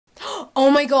Oh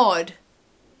my god.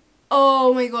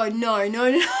 Oh my god, no,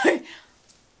 no, no.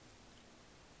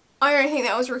 I don't think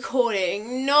that was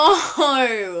recording.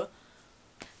 No!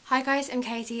 Hi guys, I'm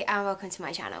Katie and welcome to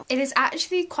my channel. It is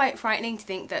actually quite frightening to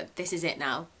think that this is it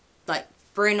now. Like,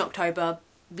 we're in October,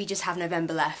 we just have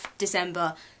November left,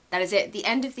 December, that is it. The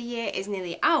end of the year is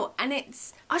nearly out and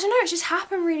it's, I don't know, it's just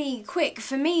happened really quick.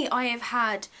 For me, I have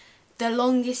had the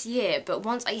longest year, but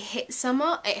once I hit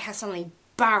summer, it has suddenly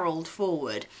barreled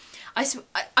forward. I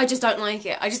just don't like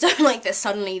it. I just don't like that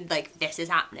suddenly, like, this is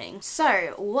happening.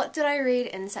 So, what did I read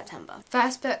in September?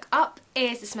 First book up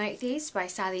is The Smoke Thieves by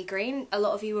Sally Green. A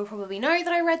lot of you will probably know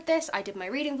that I read this. I did my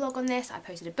reading vlog on this. I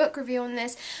posted a book review on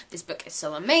this. This book is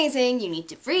so amazing. You need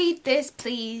to read this,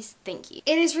 please. Thank you.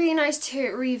 It is really nice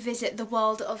to revisit the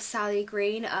world of Sally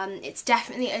Green. It's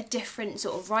definitely a different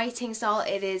sort of writing style.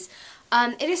 It is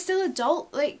still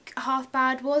adult, like Half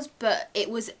Bad was, but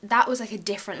that was like a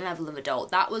different level of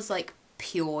adult. That was like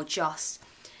pure just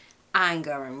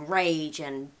anger and rage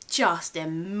and just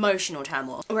emotional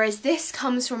turmoil. Whereas this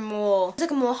comes from more, it's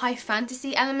like a more high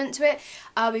fantasy element to it.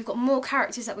 We've got more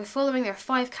characters that we're following. There are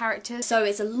 5 characters, so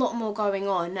it's a lot more going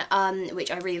on, which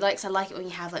I really like. So I like it when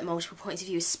you have like multiple points of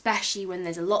view, especially when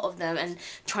there's a lot of them and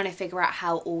trying to figure out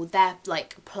how all their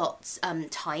like plots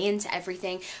tie into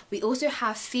everything. We also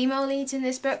have female leads in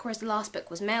this book, whereas the last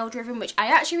book was male driven, which I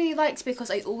actually really liked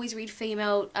because I always read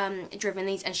female driven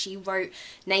leads, and she wrote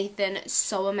Nathan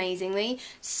so amazingly.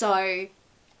 So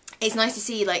it's nice to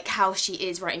see like how she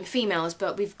is writing females,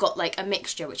 but we've got like a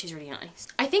mixture, which is really nice.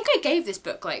 I think I gave this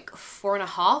book like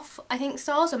 4.5, I think,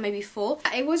 stars, or maybe 4.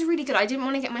 It was really good. I didn't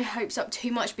want to get my hopes up too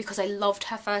much because I loved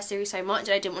her first series so much,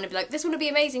 and I didn't want to be like, this one would be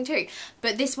amazing too.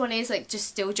 But this one is like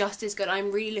still just as good.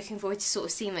 I'm really looking forward to sort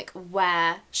of seeing like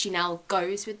where she now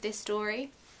goes with this story.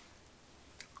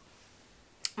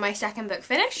 My second book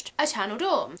finished, Eternal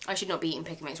Dawn. I should not be eating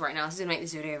pick mix right now. This is going to make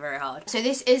this video very hard. So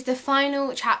this is the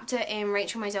final chapter in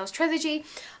Rachel Maisel's trilogy.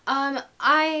 As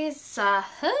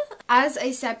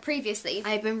I said previously,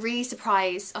 I've been really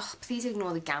surprised. Oh, please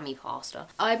ignore the gammy pasta.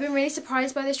 I've been really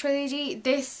surprised by this trilogy.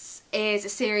 This is a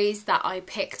series that I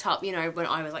picked up, you know, when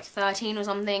I was like 13 or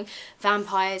something.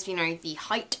 Vampires, you know, the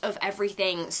height of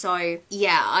everything. So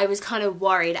yeah, I was kind of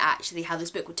worried actually how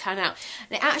this book would turn out.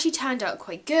 And it actually turned out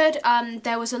quite good.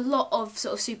 There was a lot of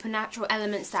sort of supernatural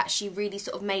elements that she really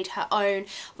sort of made her own,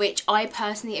 which I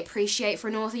personally appreciate for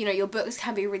an author. You know, your books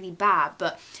can be really bad,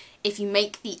 but if you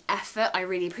make the effort, I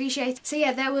really appreciate it. So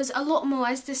yeah, there was a lot more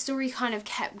as the story kind of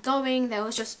kept going. There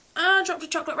was just, dropped a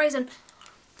chocolate raisin.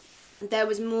 There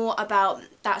was more about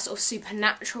that sort of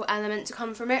supernatural element to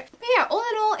come from it. But yeah, all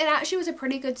in all, it actually was a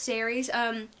pretty good series.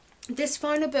 This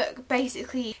final book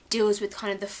basically deals with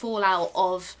kind of the fallout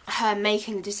of her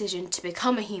making the decision to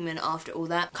become a human after all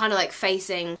that. Kind of like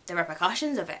facing the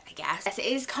repercussions of it, I guess. Yes, it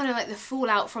is kind of like the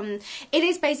fallout from, it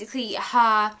is basically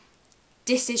her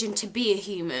decision to be a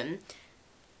human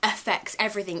affects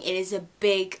everything. It is a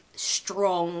big,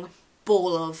 strong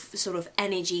ball of sort of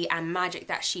energy and magic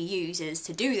that she uses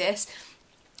to do this,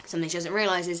 something she doesn't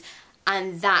realise is,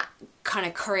 and that kind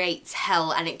of creates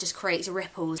hell and it just creates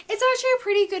ripples. It's actually a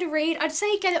pretty good read. I'd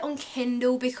say get it on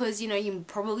Kindle because, you know, you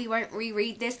probably won't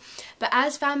reread this, but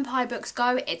as vampire books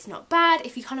go, it's not bad.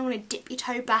 If you kind of want to dip your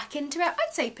toe back into it,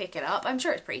 I'd say pick it up. I'm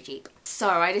sure it's pretty cheap. So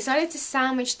I decided to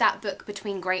sandwich that book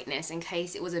between greatness in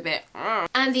case it was a bit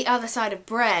And the other side of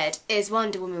bread is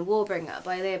Woman Warbringer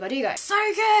by Leah Bardugo. So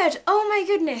good! Oh my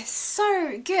goodness,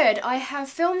 so good. I have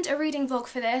filmed a reading vlog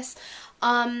for this.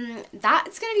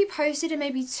 That's going to be posted in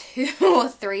maybe 2 or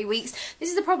 3 weeks. This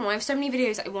is the problem, I have so many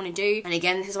videos that I want to do, and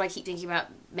again, this is why I keep thinking about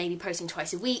maybe posting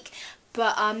twice a week,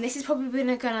 but this is probably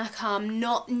going to come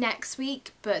not next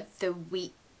week, but the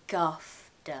week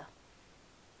after.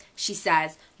 She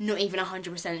says, not even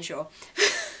 100% sure.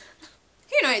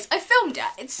 Who knows? I filmed it.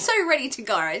 It's so ready to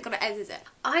go. I've got to edit it.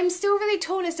 I'm still really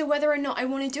torn as to whether or not I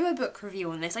want to do a book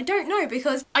review on this. I don't know,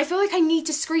 because I feel like I need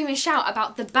to scream and shout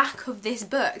about the back of this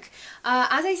book.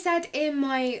 As I said in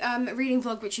my reading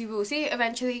vlog, which you will see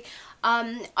eventually,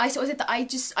 I sort of said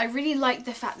that I really liked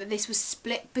the fact that this was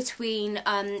split between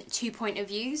 2 point of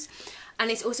views. And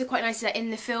it's also quite nice that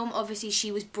in the film, obviously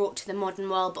she was brought to the modern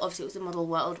world, but obviously it was the modern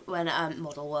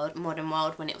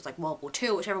world when it was like World War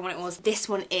II, whichever one it was. This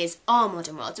one is our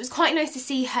modern world. So it's quite nice to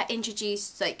see her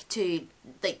introduced like to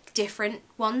like different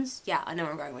ones. Yeah, I know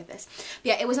where I'm going with this. But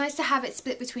yeah, it was nice to have it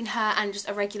split between her and just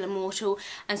a regular mortal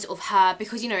and sort of her,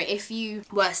 because, you know, if you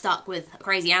were stuck with a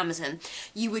crazy Amazon,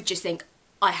 you would just think,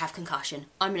 I have concussion,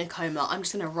 I'm in a coma, I'm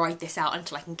just going to ride this out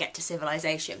until I can get to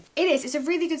civilization. It's a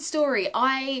really good story.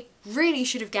 I really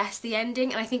should have guessed the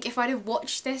ending, and I think if I'd have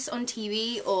watched this on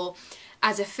TV or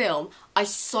as a film, I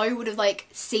so would have like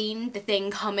seen the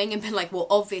thing coming and been like, well,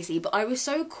 obviously, but I was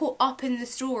so caught up in the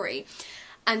story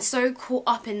and so caught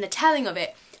up in the telling of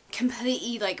it,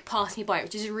 completely like passed me by,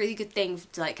 which is a really good thing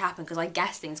to like happen, because I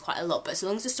guess things quite a lot, but so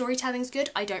long as the storytelling's good,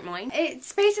 I don't mind.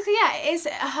 It's basically, yeah, it is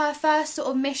her first sort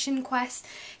of mission quest.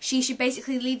 She should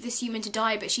basically leave this human to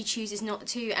die, but she chooses not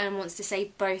to and wants to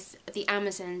save both the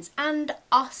Amazons and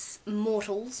us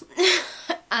mortals.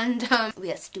 And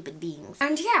we are stupid beings.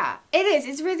 And yeah,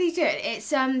 it's really good.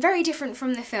 It's very different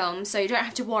from the film, so you don't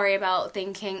have to worry about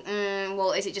thinking,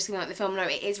 well, is it just gonna be like the film? No,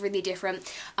 it is really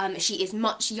different. She is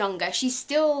much younger. She's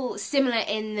still similar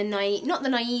in the not the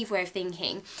naive way of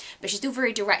thinking, but she's still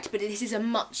very direct, but this is a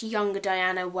much younger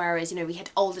Diana, whereas, you know, we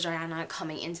had older Diana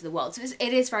coming into the world, so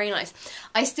it is very nice.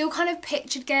 I still kind of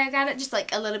pictured Diana just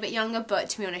like a little bit younger, but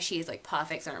to be honest, she is like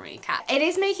perfect, so I don't really care. It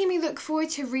is making me look forward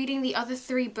to reading the other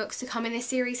 3 books to come in this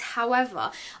series.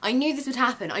 However, I knew this would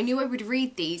happen. I knew I would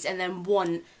read these and then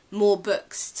want more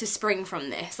books to spring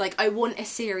from this. Like, I want a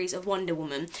series of Wonder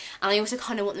Woman, and I also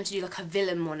kind of want them to do like a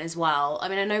villain one as well. I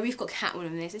mean, I know we've got Catwoman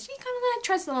in this, and she kind of like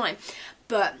treads the line,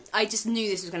 but I just knew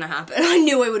this was going to happen. I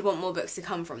knew I would want more books to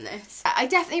come from this. I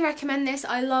definitely recommend this.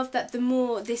 I love that the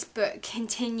more this book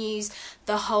continues,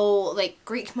 the whole like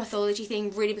Greek mythology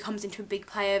thing really becomes into a big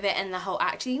play of it, and the whole,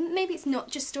 actually, maybe it's not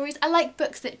just stories. I like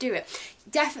books that do it.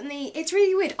 Definitely, it's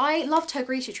really weird. I loved her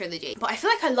Grecia trilogy, but I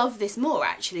feel like I love this more,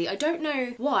 actually. I don't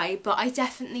know why, but I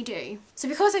definitely do. So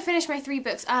because I finished my 3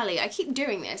 books early, I keep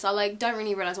doing this. I like don't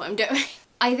really realise what I'm doing.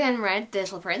 I then read The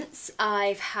Little Prince.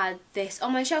 I've had this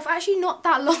on my shelf, actually not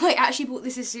that long. I actually bought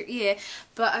this year,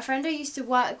 but a friend I used to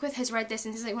work with has read this,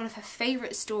 and this is like one of her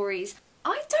favourite stories.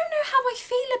 I don't know how I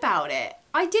feel about it.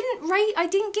 I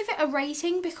didn't give it a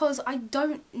rating because I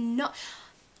don't know.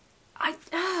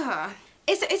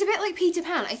 It's a bit like Peter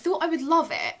Pan. I thought I would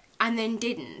love it and then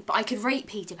didn't, but I could rate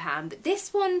Peter Pan, but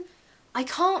this one I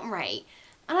can't rate.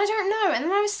 And I don't know, and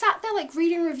then I was sat there like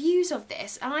reading reviews of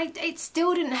this, and it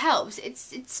still didn't help.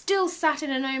 It's still sat in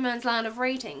a no man's land of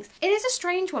ratings. It is a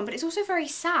strange one, but it's also very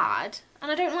sad, and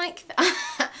I don't like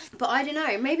that. But I don't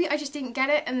know, maybe I just didn't get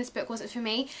it and this book wasn't for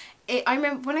me. I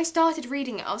remember when I started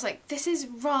reading it, I was like, this is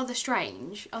rather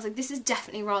strange. I was like, this is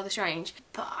definitely rather strange.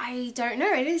 But I don't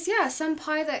know, it is, yeah, some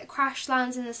pilot crash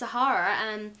lands in the Sahara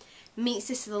and meets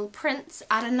this little prince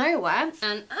out of nowhere,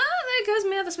 and there goes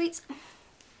my other sweets.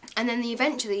 And then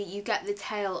eventually you get the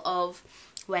tale of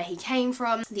where he came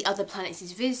from, the other planets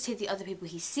he's visited, the other people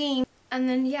he's seen, and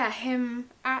then yeah, him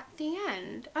at the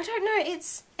end. I don't know,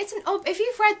 it's an if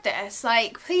you've read this,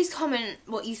 like, please comment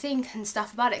what you think and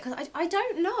stuff about it, because I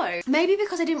don't know. Maybe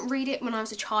because I didn't read it when I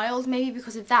was a child, maybe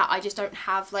because of that I just don't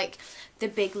have like the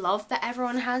big love that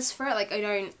everyone has for it. Like, I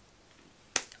don't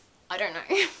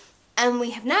know. And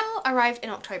we have now arrived in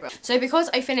October. So because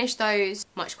I finished those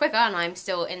much quicker, and I'm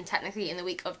still technically in the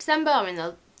week of December, I'm in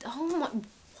the, oh my,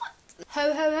 what?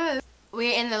 Ho ho ho.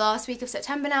 We're in the last week of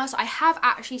September now, so I have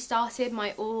actually started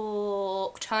my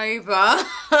October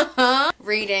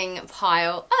reading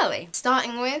pile early.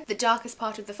 Starting with The Darkest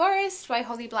Part of the Forest by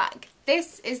Holly Black.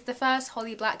 This is the first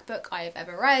Holly Black book I have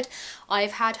ever read.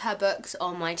 I've had her books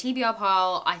on my TBR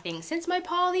pile, I think, since my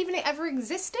pile even ever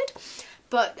existed.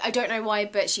 But I don't know why,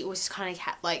 but she always just kind of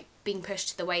kept like being pushed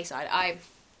to the wayside. I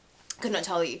could not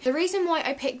tell you. The reason why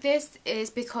I picked this is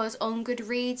because on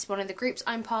Goodreads, one of the groups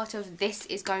I'm part of, this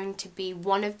is going to be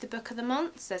one of the book of the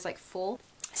months. There's like 4.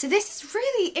 So this is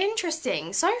really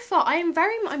interesting. So far, I'm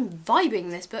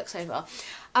vibing this book so far.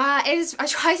 I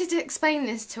tried to explain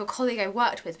this to a colleague I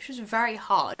worked with, which was very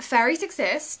hard. Fairies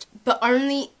exist, but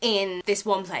only in this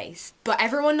one place. But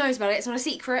everyone knows about it, it's not a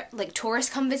secret. Like,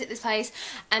 tourists come visit this place,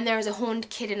 and there is a horned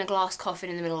kid in a glass coffin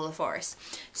in the middle of the forest.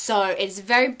 So it's a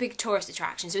very big tourist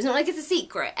attraction, so it's not like it's a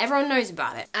secret. Everyone knows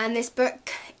about it. And this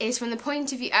book is from the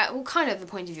point of view, well, kind of the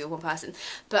point of view of one person,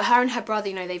 but her and her brother,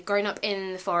 you know, they've grown up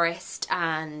in the forest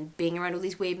and being around all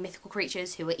these weird mythical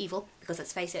creatures who are evil, because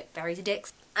let's face it, fairies are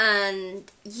dicks.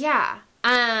 And yeah,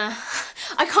 I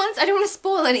don't want to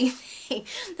spoil anything.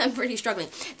 I'm really struggling.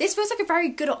 This feels like a very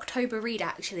good October read,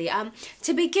 actually.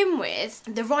 To begin with,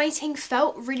 the writing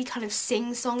felt really kind of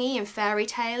sing-songy and fairy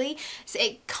tale-y, so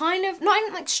it kind of, not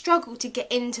even like struggled to get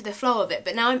into the flow of it,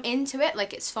 but now I'm into it,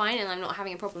 like it's fine and I'm not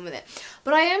having a problem with it.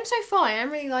 But I am so far, I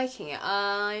am really liking it.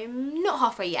 I'm not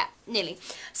halfway yet, nearly.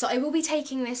 So I will be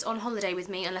taking this on holiday with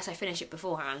me, unless I finish it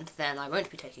beforehand, then I won't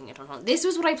be taking it on holiday. This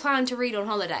was what I planned to read on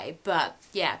holiday, but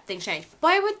yeah, things change.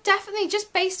 But I would definitely,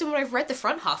 just based on what I've read the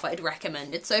front half, I'd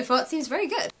recommend it. So far it seems very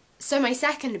good. So my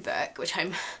second book, which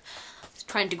I'm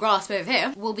trying to grasp over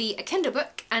here, will be a Kindle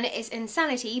book, and it is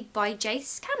Insanity by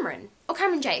Jace Cameron. Or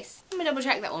Cameron Jace. Let me double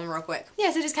check that one real quick.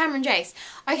 Yeah, so it is Cameron Jace.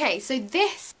 Okay, so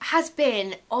this has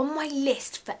been on my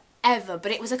list forever,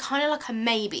 but it was a kind of like a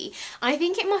maybe. And I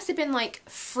think it must have been like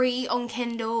free on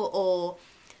Kindle, or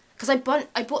because I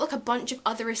bought like a bunch of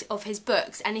other of his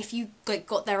books, and if you like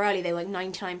got there early, they were like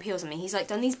 99p or something. He's like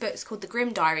done these books called the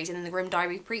Grim Diaries and then the Grim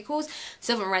Diary prequels.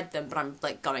 Still haven't read them, but I'm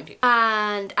like going to.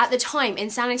 And at the time,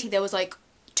 Insanity, there was like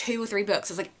 2 or 3 books.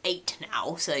 There's like 8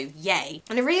 now, so yay.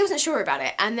 And I really wasn't sure about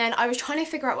it. And then I was trying to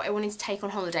figure out what I wanted to take on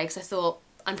holiday, because I thought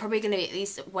I'm probably going to be at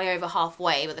least way over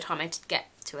halfway by the time I get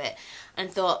to it.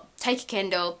 And thought, take a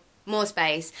Kindle, more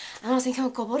space. And I was thinking, oh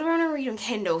god, what do I want to read on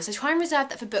Kindle? So try and reserve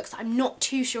that for books that I'm not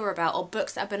too sure about, or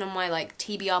books that have been on my like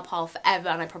TBR pile forever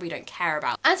and I probably don't care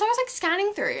about. And so I was like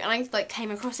scanning through and I like came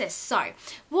across this. So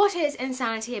what is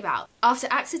Insanity about? After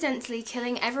accidentally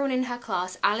killing everyone in her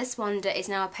class, Alice Wonder is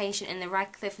now a patient in the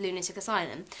Radcliffe Lunatic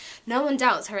Asylum. No one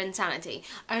doubts her insanity.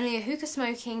 Only a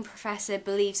hookah-smoking professor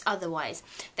believes otherwise,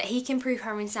 that he can prove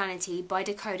her insanity by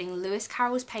decoding Lewis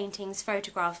Carroll's paintings,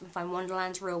 photographs, and find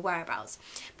Wonderland's real whereabouts.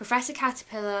 Professor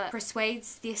Caterpillar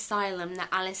persuades the asylum that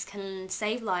Alice can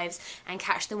save lives and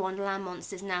catch the Wonderland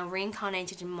monsters now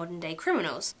reincarnated in modern-day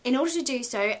criminals. In order to do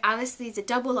so, Alice leads a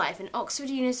double life, an Oxford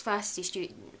University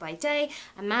student by day,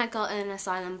 a mad girl in an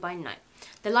asylum by night.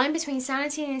 The line between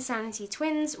sanity and insanity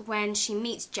twins when she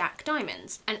meets Jack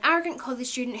Diamonds, an arrogant college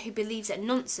student who believes that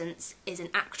nonsense is an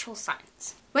actual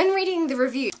science. When reading the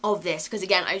review of this, because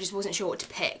again I just wasn't sure what to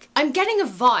pick, I'm getting a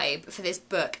vibe for this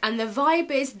book, and the vibe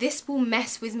is this will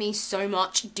mess with me so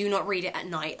much, do not read it at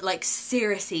night. Like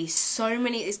seriously, so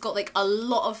many, it's got like a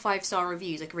lot of 5-star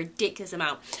reviews, like a ridiculous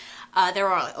amount. There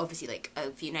are like, obviously like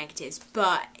a few negatives,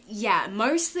 but yeah,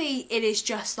 mostly it is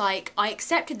just like I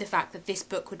accepted the fact that this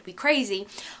book would be crazy.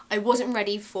 I wasn't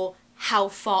ready for how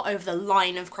far over the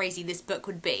line of crazy this book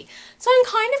would be. So I'm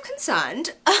kind of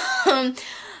concerned,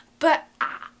 but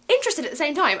interested at the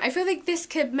same time. I feel like this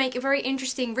could make a very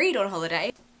interesting read on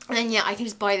holiday. And then yeah, I can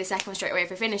just buy the second one straight away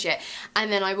if I finish it. And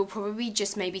then I will probably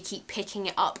just maybe keep picking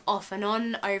it up off and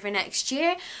on over next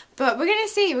year. But we're going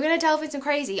to see. We're going to delve into some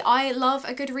crazy. I love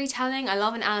a good retelling. I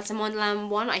love an Alice in Wonderland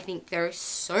one. I think there are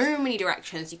so many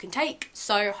directions you can take.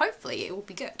 So hopefully it will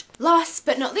be good. Last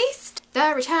but not least,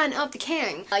 The Return of the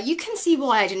King. You can see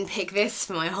why I didn't pick this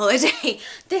for my holiday.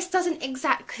 This doesn't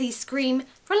exactly scream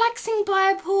relaxing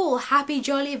by a pool, happy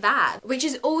jolly vibe, which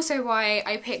is also why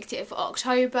I picked it for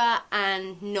October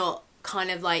and not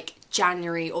kind of like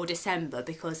January or December,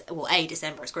 because well,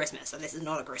 December is Christmas, so this is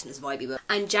not a Christmas vibey book,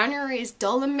 and January is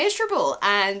dull and miserable,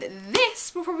 and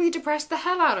this will probably depress the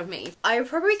hell out of me. I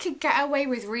probably could get away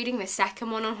with reading the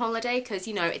second one on holiday, because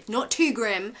you know it's not too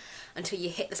grim until you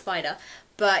hit the spider.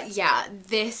 But yeah,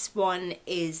 this one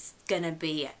is gonna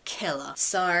be a killer.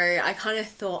 So I kind of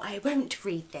thought I won't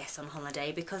read this on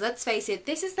holiday, because let's face it,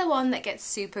 this is the one that gets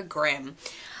super grim.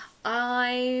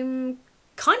 I'm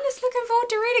kind of looking forward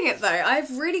to reading it though.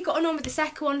 I've really gotten on with the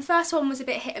second one. First one was a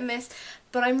bit hit and miss,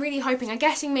 but I'm really hoping, I'm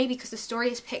guessing maybe because the story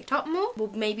has picked up more,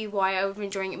 well maybe why I'm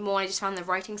enjoying it more, I just found the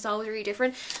writing style was really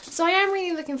different. So I am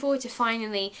really looking forward to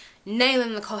finally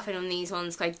nailing the coffin on these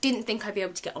ones, because I didn't think I'd be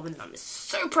able to get on with them. I'm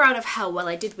so proud of how well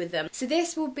I did with them. So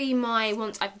this will be my,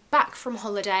 once I'm back from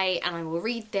holiday, and I will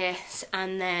read this,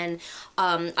 and then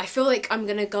I feel like I'm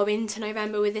going to go into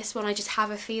November with this one. I just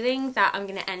have a feeling that I'm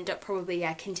going to end up probably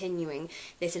continuing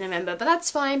this in November, but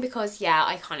that's fine, because yeah,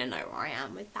 I kind of know where I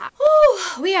am with that.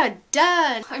 Whew, we are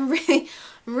done. I'm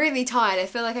really tired. I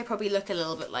feel like I probably look a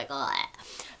little bit like that.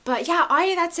 But yeah,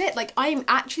 that's it. Like I'm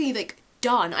actually like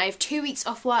done. I have 2 weeks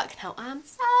off work now. I'm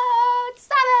so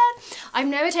excited. I've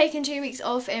never taken 2 weeks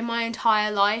off in my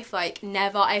entire life, like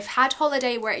never. I've had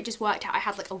holiday where it just worked out. I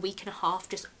had like a week and a half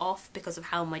just off because of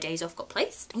how my days off got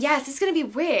placed. Yeah, this is gonna be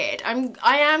weird.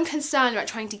 I am concerned about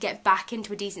trying to get back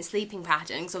into a decent sleeping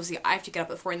pattern, because obviously I have to get up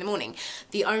at 4 in the morning.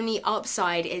 The only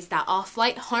upside is that our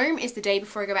flight home is the day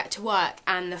before I go back to work,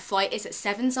 and the flight is at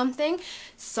 7 something.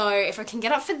 So if I can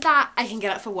get up for that, I can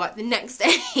get up for work the next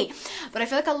day. But I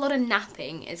feel like a lot of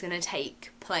napping is going to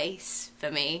take place for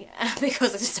me,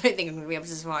 because I just don't think I'm going to be able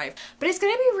to survive. But it's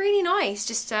going to be really nice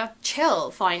just to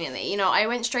chill finally. You know, I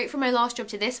went straight from my last job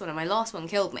to this one, and my last one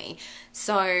killed me.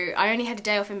 So I only had a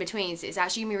day off in between, so it's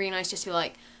actually going to be really nice just to be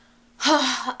like,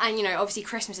 and you know, obviously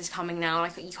Christmas is coming now,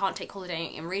 like you can't take holiday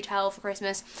in retail for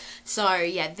Christmas. So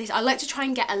yeah, I like to try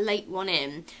and get a late one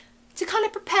in to kind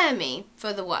of prepare me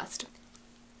for the worst.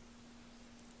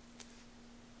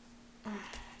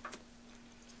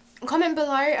 Comment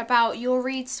below about your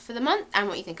reads for the month and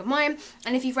what you think of mine,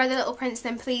 and if you've read The Little Prince,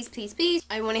 then please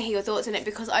I want to hear your thoughts on it,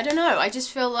 because I don't know, I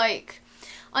just feel like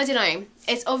I don't know.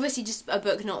 It's obviously just a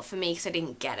book not for me because I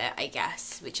didn't get it, I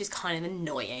guess, which is kind of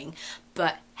annoying.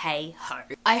 But hey ho.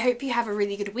 I hope you have a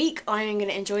really good week. I am going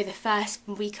to enjoy the first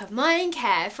week of mine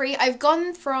carefree. I've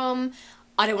gone from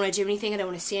I don't want to do anything, I don't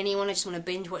want to see anyone, I just want to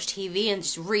binge watch TV and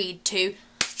just read, to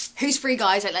who's free,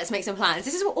 guys, like let's make some plans.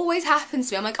 This is what always happens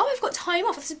to me. I'm like, oh, I've got time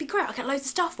off, this would be great, I'll get loads of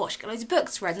stuff watched, get loads of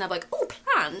books read, and I'm like, oh,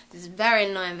 plan. This is very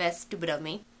annoying, very stupid of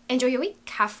me. Enjoy your week,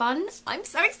 have fun. I'm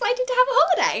so excited to have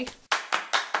a holiday.